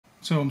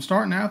So I'm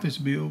starting out this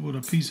build with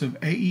a piece of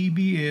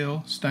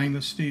AEB-L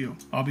stainless steel.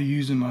 I'll be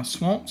using my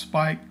swamp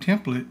spike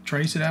template,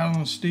 trace it out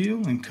on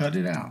steel and cut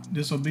it out.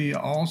 This will be an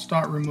all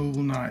stock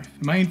removal knife.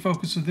 The main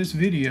focus of this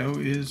video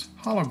is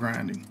hollow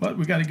grinding, but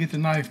we got to get the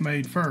knife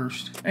made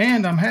first.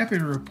 And I'm happy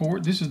to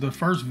report this is the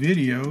first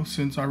video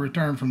since I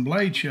returned from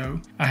Blade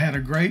Show. I had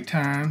a great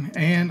time,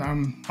 and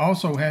I'm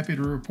also happy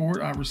to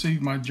report I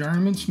received my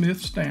Journeyman Smith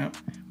stamp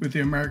with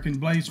the American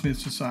Bladesmith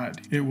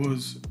Society. It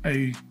was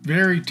a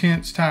very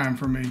tense time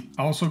for me.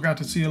 I also got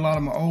to see a lot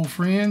of my old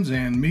friends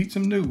and meet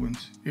some new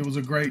ones. It was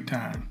a great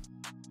time.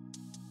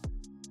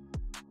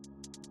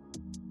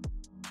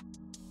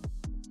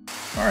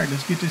 All right,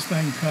 let's get this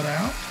thing cut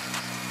out.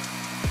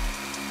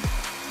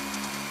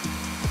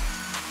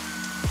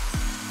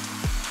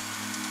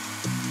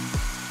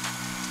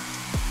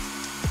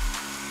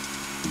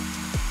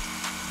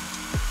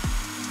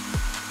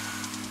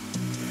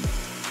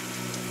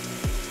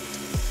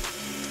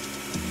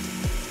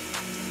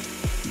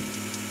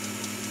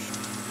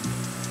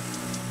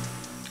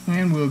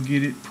 And we'll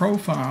get it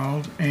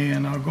profiled,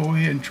 and I'll go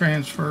ahead and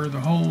transfer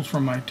the holes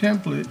from my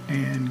template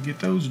and get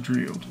those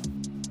drilled.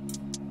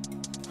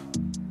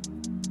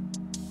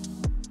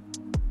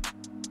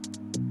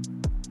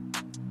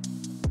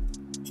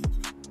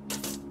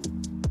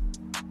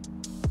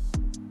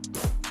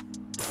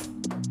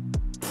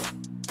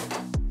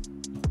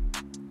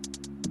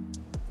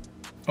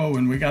 Oh,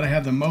 and we got to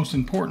have the most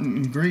important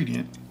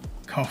ingredient,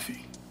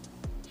 coffee.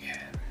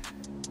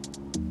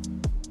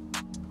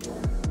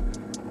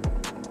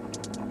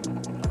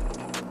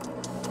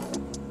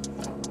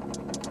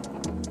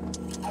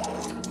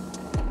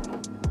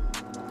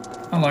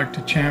 I like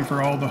to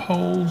chamfer all the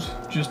holes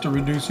just to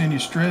reduce any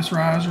stress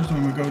risers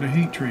when we go to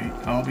heat treat.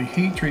 I'll be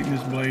heat treating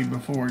this blade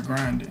before I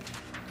grind it.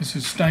 This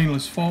is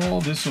stainless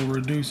foil. This will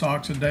reduce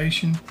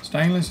oxidation.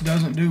 Stainless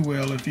doesn't do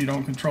well if you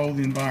don't control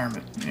the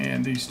environment,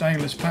 and these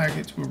stainless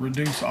packets will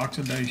reduce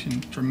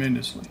oxidation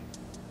tremendously.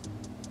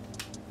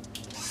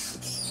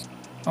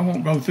 I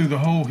won't go through the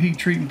whole heat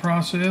treating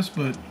process,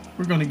 but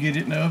we're going to get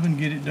it in the oven,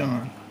 get it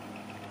done.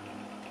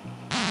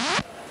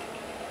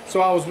 So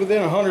I was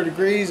within 100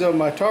 degrees of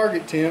my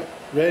target temp,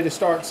 ready to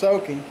start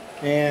soaking,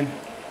 and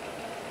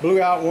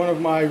blew out one of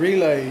my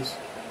relays.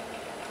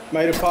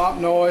 Made a pop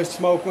noise,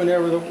 smoke went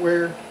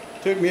everywhere.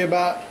 Took me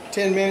about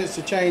 10 minutes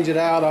to change it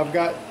out. I've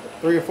got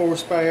 3 or 4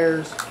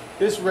 spares.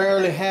 This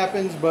rarely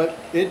happens, but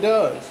it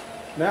does.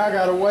 Now I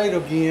gotta wait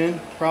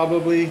again,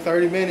 probably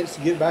 30 minutes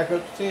to get back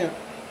up to temp.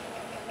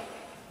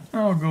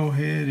 I'll go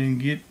ahead and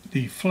get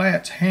the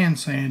flats hand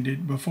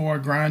sanded before I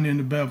grind in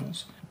the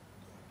bevels.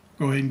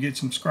 Go ahead and get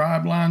some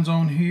scribe lines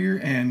on here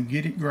and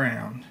get it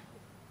ground.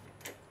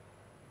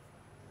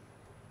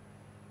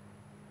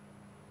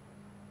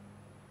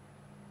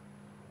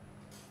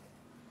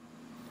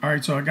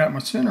 Alright, so I got my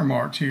center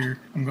marks here.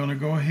 I'm going to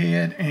go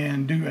ahead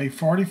and do a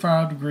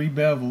 45-degree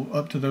bevel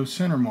up to those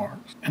center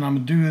marks. And I'm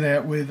going to do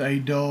that with a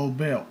dull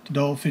belt,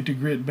 dull 50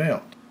 grit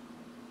belt.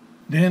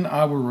 Then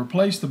I will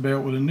replace the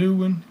belt with a new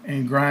one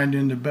and grind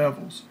in the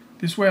bevels.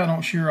 This way I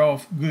don't shear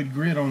off good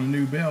grit on a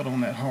new belt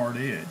on that hard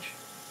edge.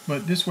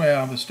 But this way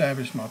I've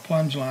established my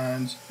plunge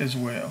lines as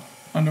well.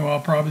 I know I'll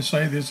probably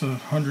say this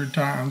 100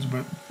 times,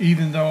 but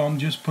even though I'm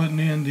just putting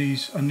in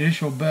these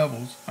initial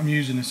bevels, I'm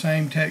using the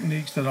same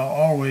techniques that I'll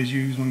always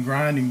use when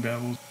grinding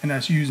bevels, and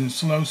that's using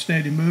slow,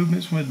 steady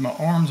movements with my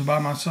arms by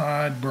my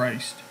side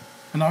braced.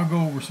 And I'll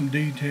go over some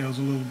details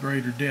a little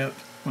greater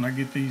depth when I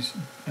get these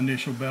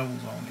initial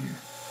bevels on here.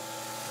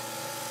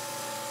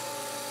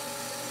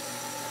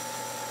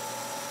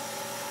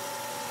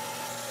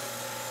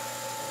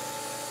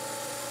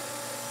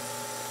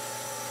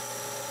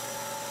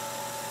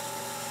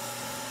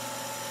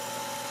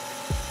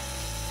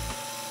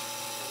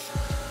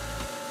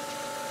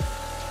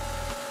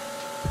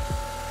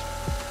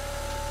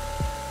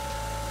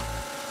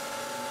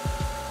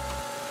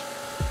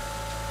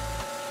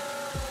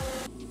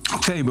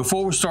 Okay,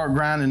 before we start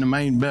grinding the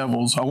main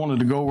bevels, I wanted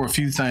to go over a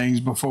few things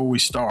before we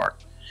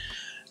start.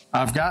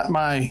 I've got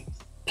my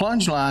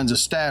plunge lines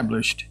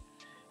established,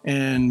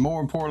 and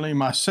more importantly,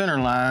 my center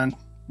line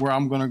where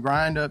I'm going to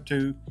grind up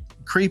to,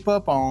 creep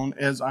up on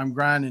as I'm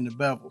grinding the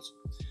bevels.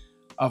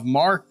 I've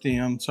marked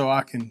them so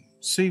I can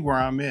see where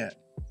I'm at.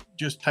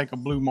 Just take a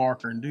blue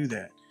marker and do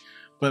that.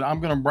 But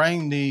I'm going to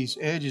bring these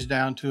edges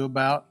down to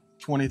about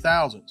 20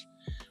 thousandths.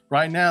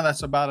 Right now,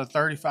 that's about a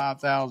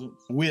 35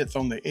 thousandth width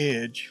on the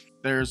edge.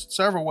 There's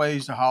several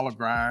ways to hollow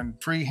grind: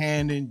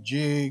 freehanding,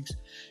 jigs,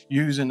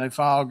 using a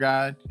file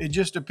guide. It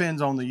just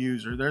depends on the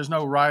user. There's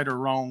no right or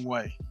wrong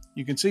way.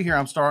 You can see here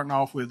I'm starting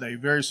off with a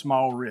very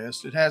small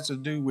rest. It has to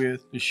do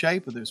with the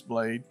shape of this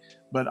blade,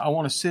 but I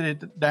want to sit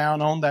it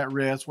down on that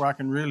rest where I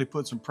can really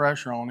put some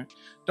pressure on it.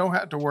 Don't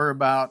have to worry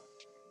about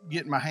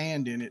getting my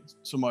hand in it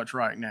so much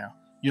right now.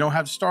 You don't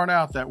have to start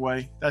out that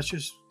way. That's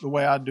just the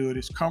way I do it.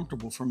 It's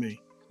comfortable for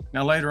me.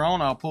 Now later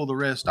on, I'll pull the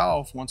rest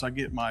off once I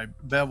get my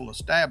bevel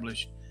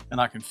established, and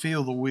I can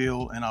feel the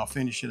wheel and I'll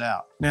finish it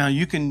out. Now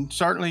you can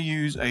certainly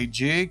use a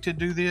jig to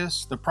do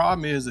this. The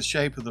problem is the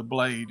shape of the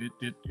blade.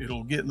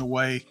 It'll get in the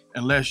way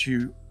unless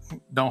you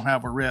don't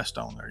have a rest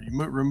on there.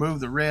 You remove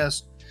the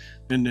rest,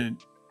 then the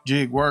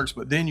jig works,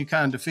 but then you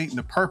kind of defeating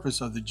the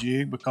purpose of the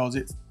jig because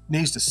it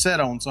needs to set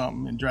on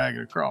something and drag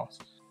it across.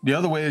 The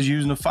other way is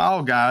using a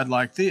file guide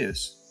like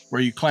this,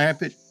 where you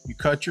clamp it, you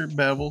cut your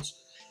bevels,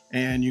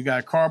 and you got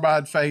a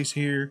carbide face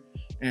here,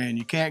 and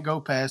you can't go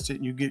past it,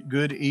 and you get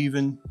good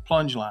even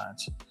plunge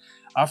lines.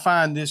 I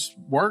find this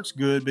works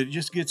good, but it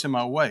just gets in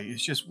my way.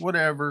 It's just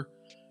whatever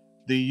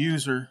the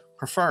user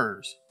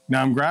prefers.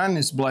 Now I'm grinding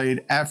this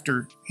blade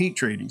after heat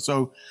treating,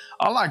 so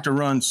I like to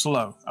run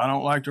slow. I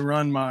don't like to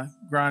run my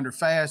grinder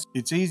fast.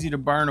 It's easy to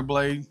burn a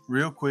blade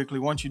real quickly.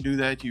 Once you do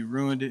that, you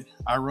ruined it.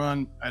 I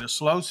run at a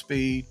slow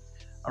speed.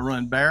 I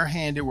run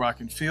barehanded where I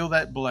can feel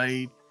that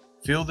blade,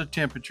 feel the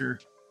temperature,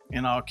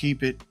 and I'll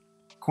keep it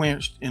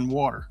quenched in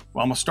water.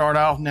 Well, I'm gonna start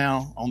off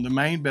now on the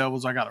main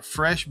bevels. I got a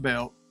fresh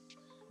belt,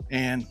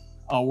 and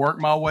I'll work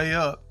my way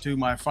up to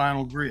my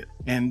final grit.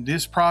 And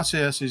this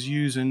process is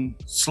using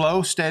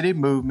slow, steady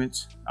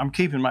movements. I'm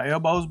keeping my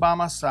elbows by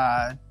my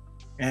side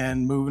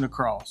and moving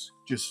across.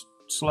 Just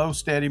slow,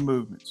 steady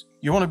movements.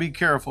 You want to be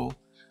careful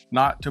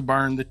not to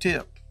burn the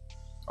tip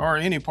or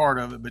any part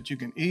of it, but you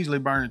can easily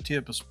burn the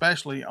tip,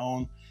 especially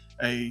on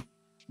a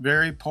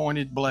very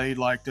pointed blade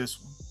like this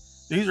one.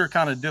 These are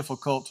kind of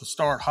difficult to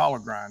start hollow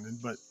grinding,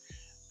 but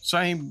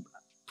same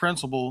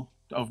principle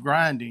of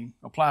grinding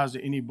applies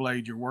to any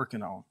blade you're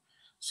working on.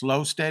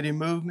 Slow, steady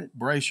movement,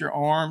 brace your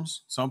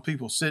arms. Some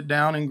people sit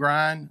down and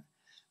grind.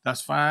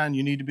 That's fine.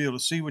 You need to be able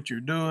to see what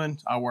you're doing.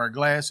 I wear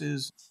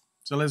glasses.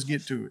 So let's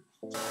get to it.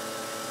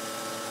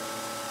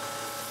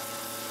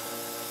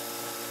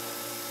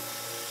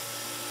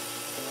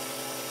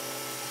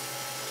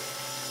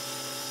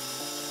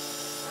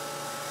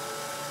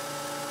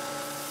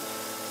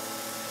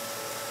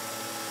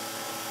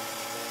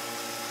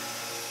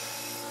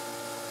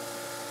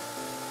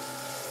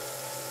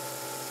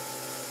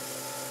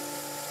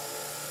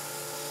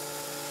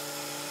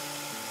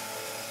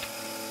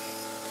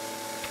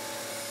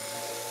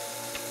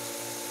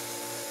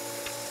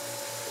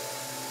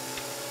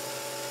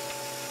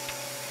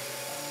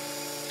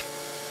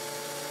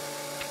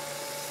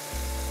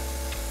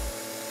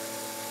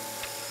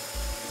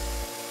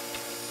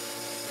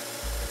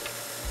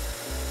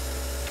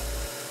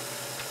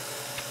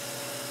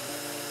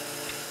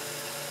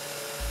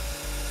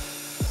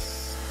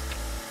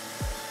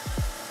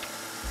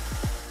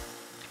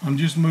 I'm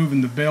just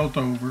moving the belt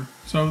over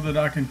so that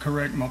I can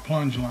correct my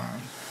plunge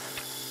line.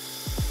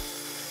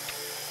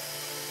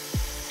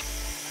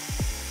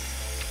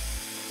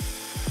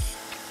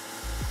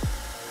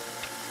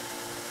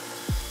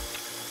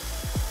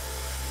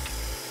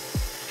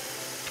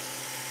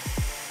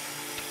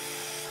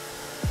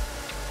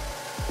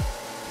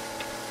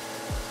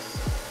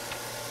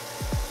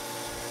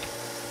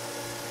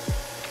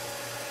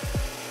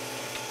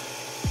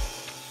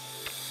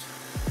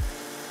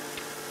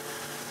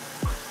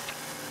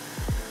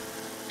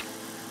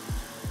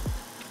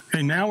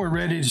 Okay, now we're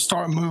ready to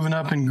start moving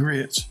up in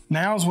grits.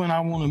 Now's when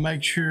I want to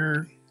make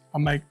sure I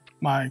make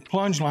my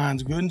plunge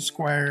lines good and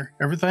square,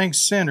 everything's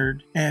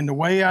centered, and the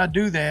way I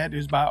do that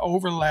is by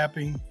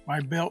overlapping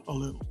my belt a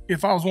little.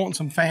 If I was wanting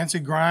some fancy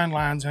grind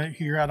lines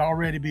here, I'd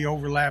already be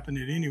overlapping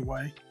it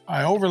anyway.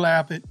 I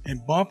overlap it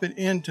and bump it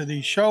into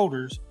these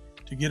shoulders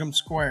to get them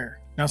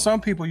square. Now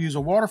some people use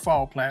a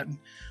waterfall platen,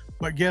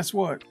 but guess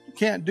what? You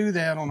can't do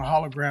that on a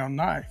hollow ground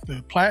knife.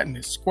 The platen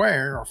is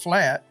square or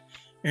flat,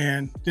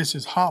 and this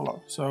is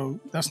hollow, so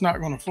that's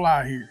not going to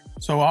fly here.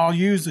 So I'll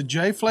use the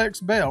J-Flex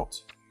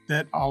belts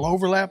that I'll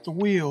overlap the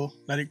wheel,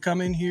 let it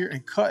come in here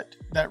and cut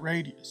that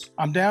radius.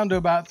 I'm down to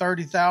about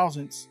 30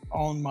 thousandths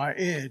on my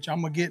edge.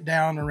 I'm gonna get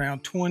down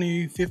around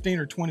 15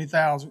 or 20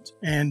 thousandths,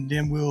 and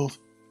then we'll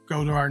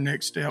go to our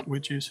next step,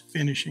 which is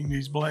finishing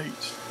these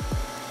blades.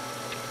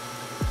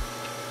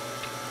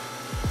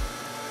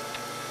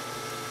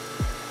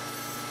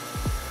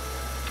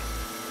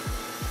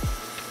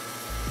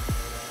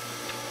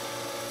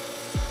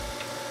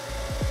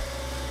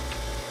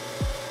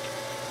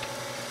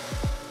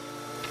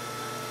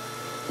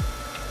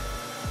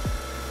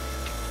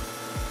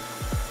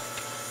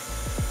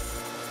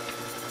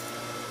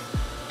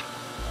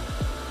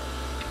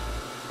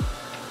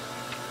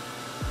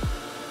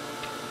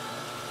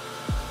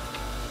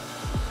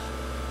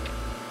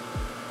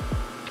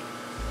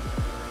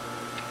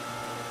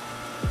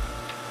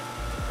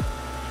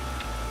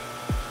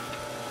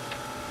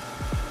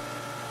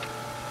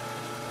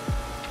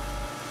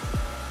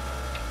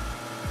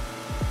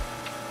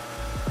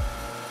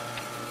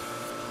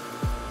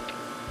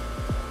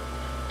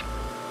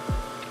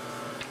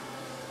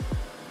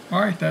 All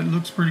right, that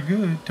looks pretty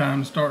good.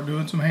 Time to start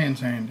doing some hand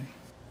sanding.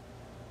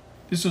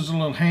 This is a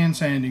little hand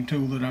sanding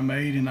tool that I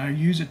made, and I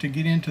use it to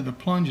get into the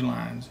plunge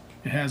lines.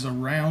 It has a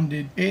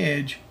rounded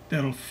edge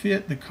that'll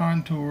fit the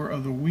contour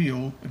of the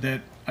wheel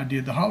that I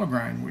did the hollow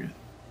grind with.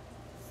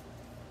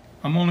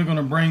 I'm only going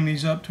to bring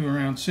these up to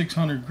around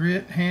 600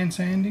 grit hand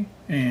sanding,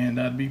 and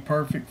that'd be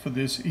perfect for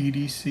this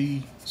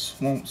EDC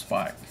swamp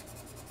spike.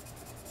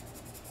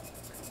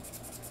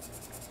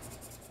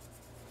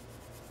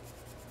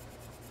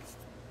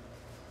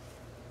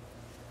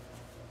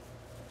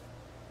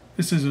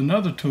 This is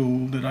another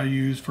tool that I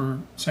use for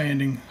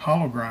sanding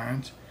hollow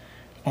grinds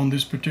on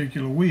this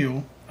particular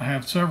wheel. I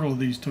have several of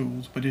these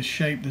tools, but it's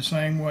shaped the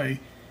same way,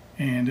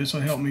 and this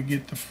will help me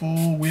get the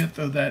full width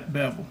of that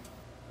bevel.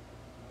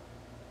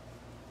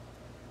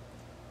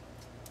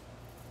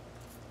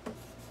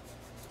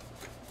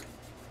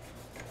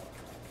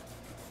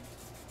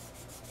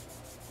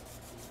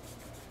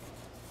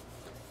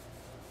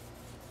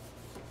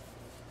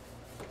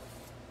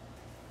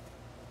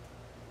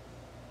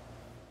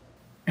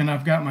 And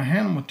I've got my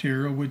handle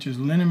material, which is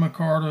linen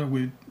micarta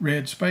with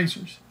red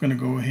spacers. I'm going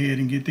to go ahead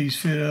and get these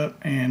fit up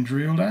and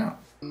drilled out.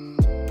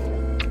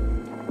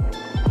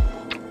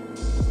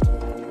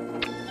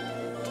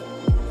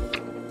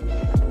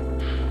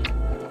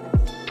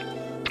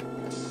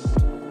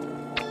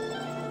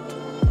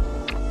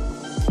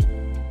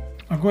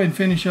 I'll go ahead and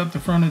finish up the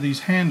front of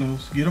these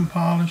handles, get them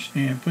polished,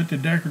 and put the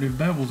decorative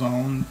bevels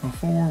on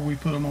before we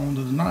put them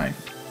onto the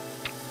knife.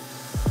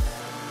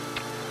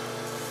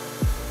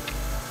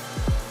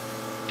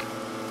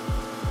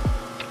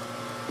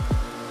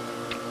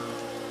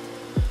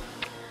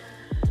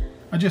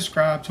 I just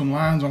scribed some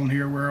lines on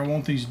here where I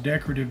want these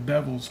decorative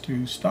bevels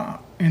to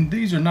stop. And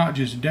these are not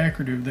just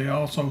decorative, they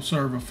also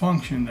serve a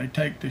function. They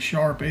take the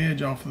sharp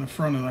edge off of the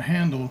front of the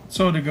handle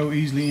so to go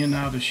easily in and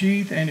out of the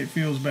sheath, and it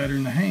feels better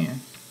in the hand.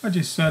 I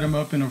just set them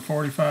up in a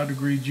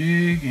 45-degree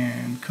jig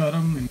and cut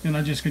them, and then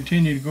I just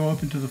continue to go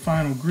up into the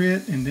final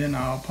grit, and then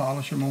I'll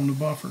polish them on the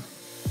buffer.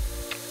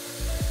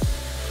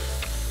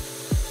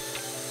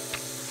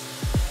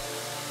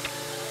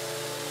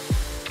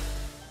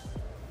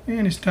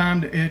 And it's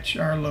time to etch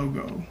our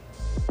logo.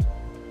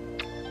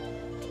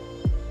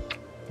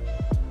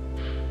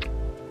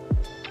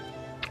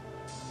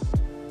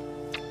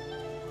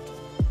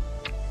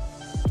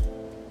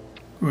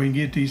 Go ahead and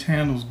get these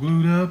handles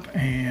glued up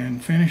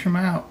and finish them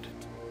out.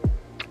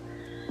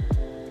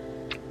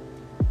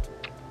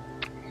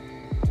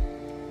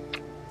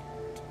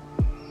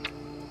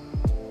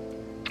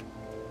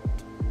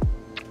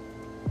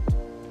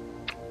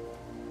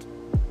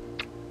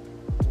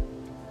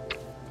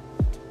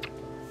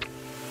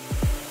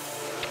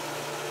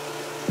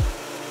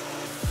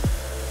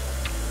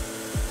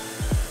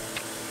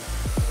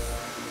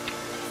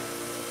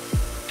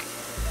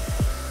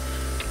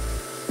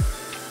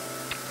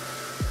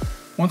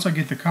 Once I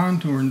get the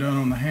contouring done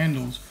on the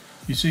handles,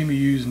 you see me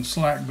using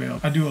slack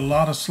belt. I do a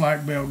lot of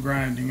slack belt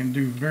grinding and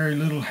do very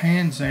little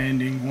hand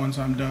sanding once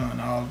I'm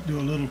done. I'll do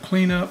a little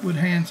cleanup with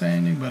hand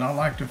sanding, but I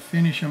like to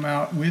finish them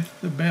out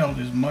with the belt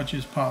as much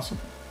as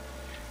possible.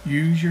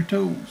 Use your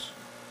tools.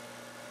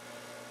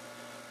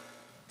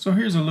 So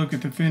here's a look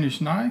at the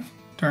finished knife.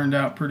 Turned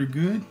out pretty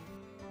good.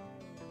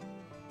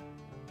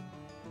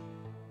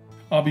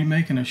 I'll be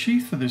making a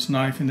sheath for this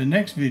knife in the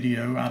next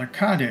video out of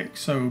Kydex,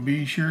 so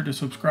be sure to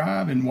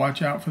subscribe and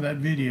watch out for that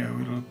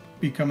video. It'll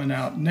be coming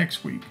out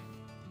next week.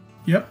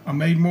 Yep, I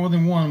made more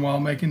than one while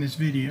making this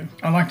video.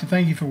 I'd like to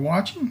thank you for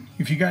watching.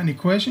 If you got any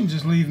questions,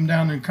 just leave them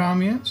down in the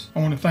comments. I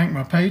want to thank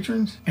my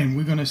patrons, and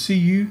we're going to see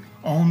you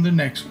on the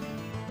next one.